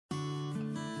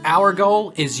Our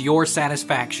goal is your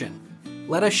satisfaction.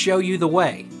 Let us show you the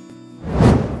way.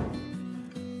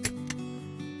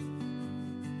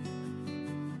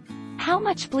 How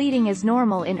much bleeding is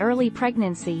normal in early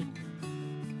pregnancy?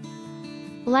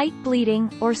 Light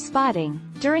bleeding, or spotting,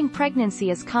 during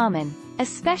pregnancy is common,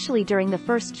 especially during the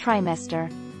first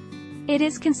trimester. It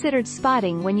is considered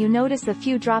spotting when you notice a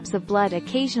few drops of blood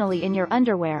occasionally in your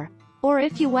underwear, or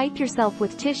if you wipe yourself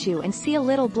with tissue and see a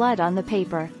little blood on the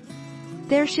paper.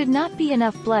 There should not be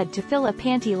enough blood to fill a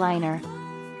panty liner.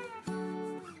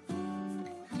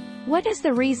 What is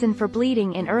the reason for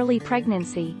bleeding in early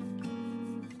pregnancy?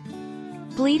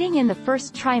 Bleeding in the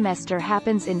first trimester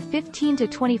happens in 15 to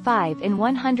 25 in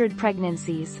 100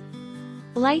 pregnancies.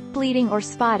 Light bleeding or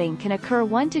spotting can occur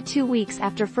 1 to 2 weeks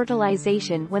after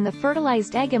fertilization when the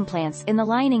fertilized egg implants in the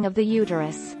lining of the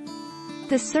uterus.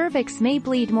 The cervix may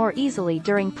bleed more easily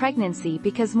during pregnancy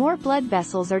because more blood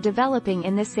vessels are developing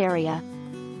in this area.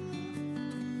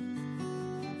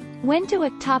 When do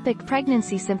ectopic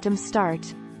pregnancy symptoms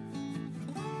start?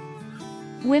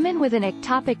 Women with an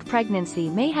ectopic pregnancy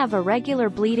may have irregular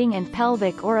bleeding and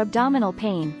pelvic or abdominal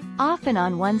pain, often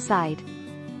on one side.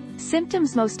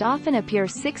 Symptoms most often appear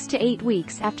 6 to 8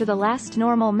 weeks after the last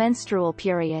normal menstrual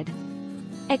period.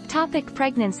 Ectopic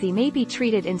pregnancy may be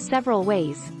treated in several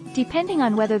ways, depending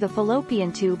on whether the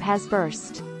fallopian tube has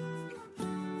burst.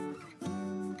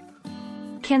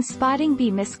 Can spotting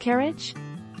be miscarriage?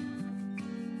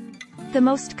 The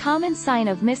most common sign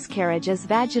of miscarriage is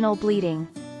vaginal bleeding.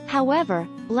 However,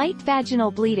 light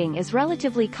vaginal bleeding is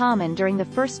relatively common during the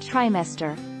first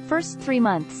trimester, first 3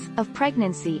 months, of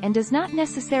pregnancy and does not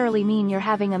necessarily mean you're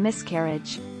having a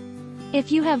miscarriage.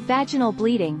 If you have vaginal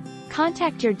bleeding,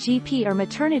 contact your GP or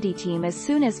maternity team as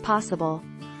soon as possible.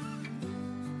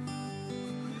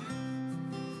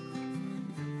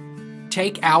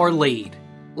 Take our lead.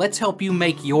 Let's help you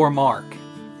make your mark.